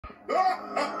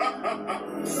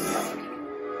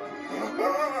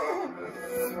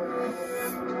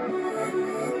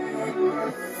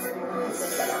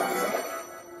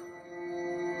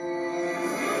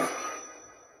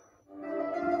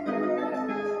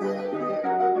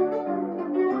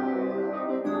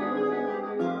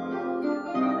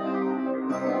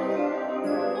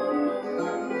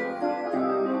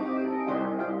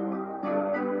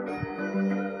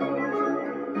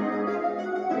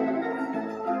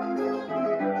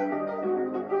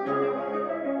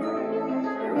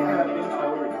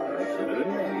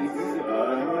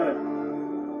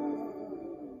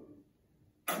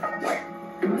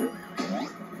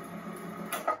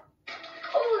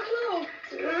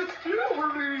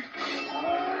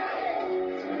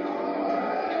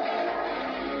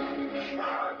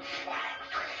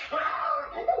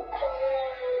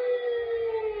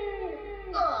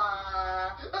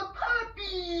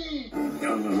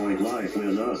Unlimited life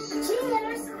with us.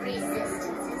 Cheers!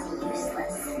 Resistance is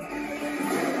useless.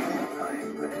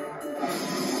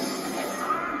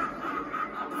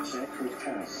 Checkered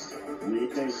test.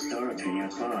 Weekdays starting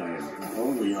at 5.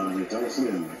 Only on Adult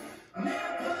Swim.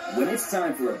 When it's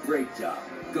time for a brake job,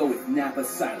 go with Napa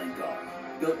Silent Guard.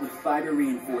 Built with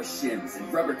fiber-reinforced shims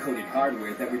and rubber-coated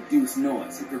hardware that reduce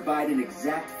noise and provide an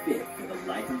exact fit for the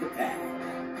life of the path.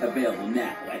 Available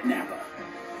now at Napa.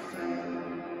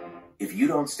 If you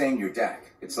don't stain your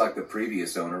deck, it's like the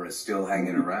previous owner is still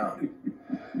hanging around.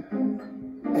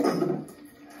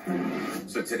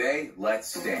 So today, let's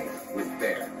stain with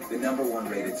Behr, the #1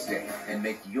 rated stain, and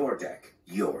make your deck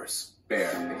yours.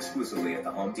 Behr, exclusively at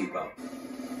the Home Depot.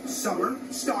 Summer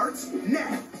starts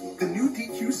now. The new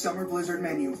DQ Summer Blizzard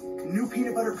menu. New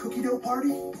peanut butter cookie dough party,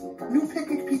 new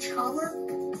picnic peach cobbler,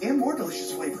 and more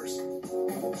delicious flavors.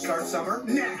 Start summer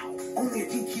now. Only at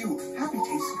DQ. Happy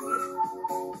tastes good.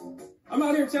 I'm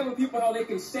out here telling people how they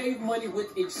can save money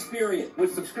with Experian.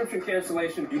 With subscription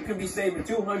cancellation, you can be saving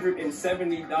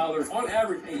 $270 on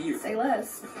average a year. Say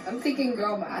less. I'm thinking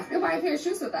girl math. Go buy a pair of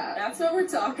shoes with that. That's what we're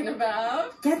talking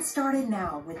about. Get started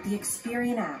now with the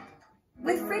Experian app.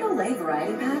 With Frito-Lay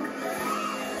Variety Pack,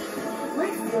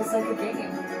 life feels like a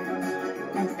game.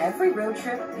 And every road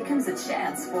trip becomes a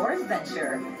chance for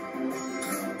adventure.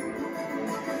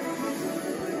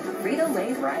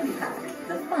 Frito-Lay Variety Pack.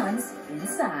 The fun's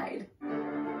inside.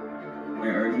 I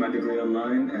earned my degree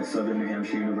online at Southern New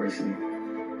Hampshire University.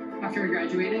 After I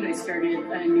graduated, I started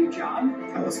a new job.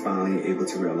 I was finally able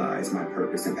to realize my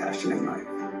purpose and passion in life.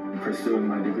 Pursuing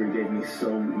my degree gave me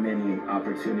so many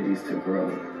opportunities to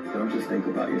grow. Don't just think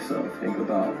about yourself. Think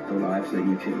about the lives that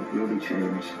you can really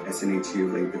change.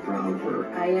 SNHU laid the groundwork.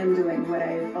 I am doing what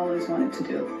I've always wanted to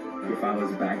do. If I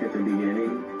was back at the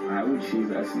beginning, I would choose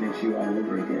SNHU all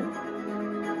over again.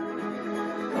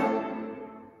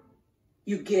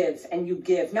 You give and you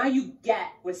give. Now you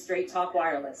get with Straight Talk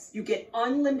Wireless. You get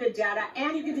unlimited data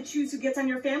and you get to choose who gets on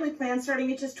your family plan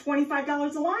starting at just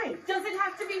 $25 a line. Does it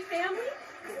have to be family?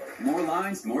 More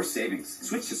lines, more savings.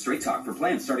 Switch to Straight Talk for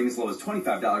plans starting as low as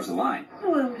 $25 a line.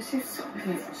 Oh, I miss you so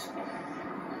much.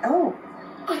 Oh,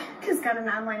 just got an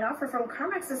online offer from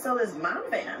CarMax to sell this mom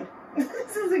van.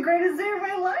 This is the greatest day of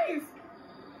my life.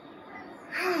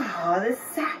 Oh, the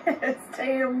saddest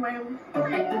day of my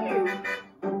life.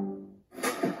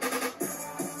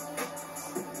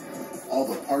 All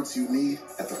the parts you need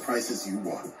at the prices you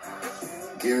want.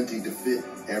 Guaranteed to fit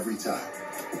every time.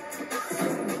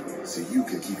 So you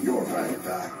can keep your ride or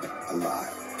die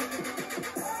alive.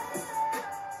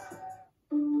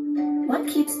 What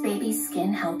keeps baby's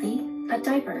skin healthy? A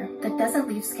diaper that doesn't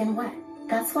leave skin wet.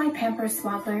 That's why Pampers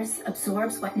Swaddlers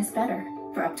absorbs wetness better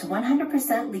for up to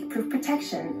 100% leak-proof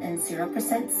protection and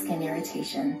 0% skin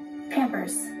irritation.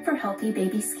 Pampers for healthy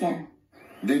baby skin.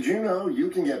 Did you know you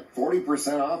can get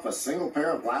 40% off a single pair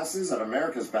of glasses at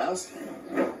America's Best?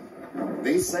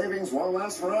 These savings won't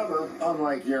last forever,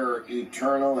 unlike your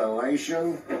eternal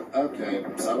elation. Okay,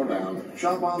 settle down.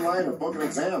 Shop online or book an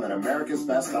exam at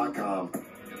americasbest.com.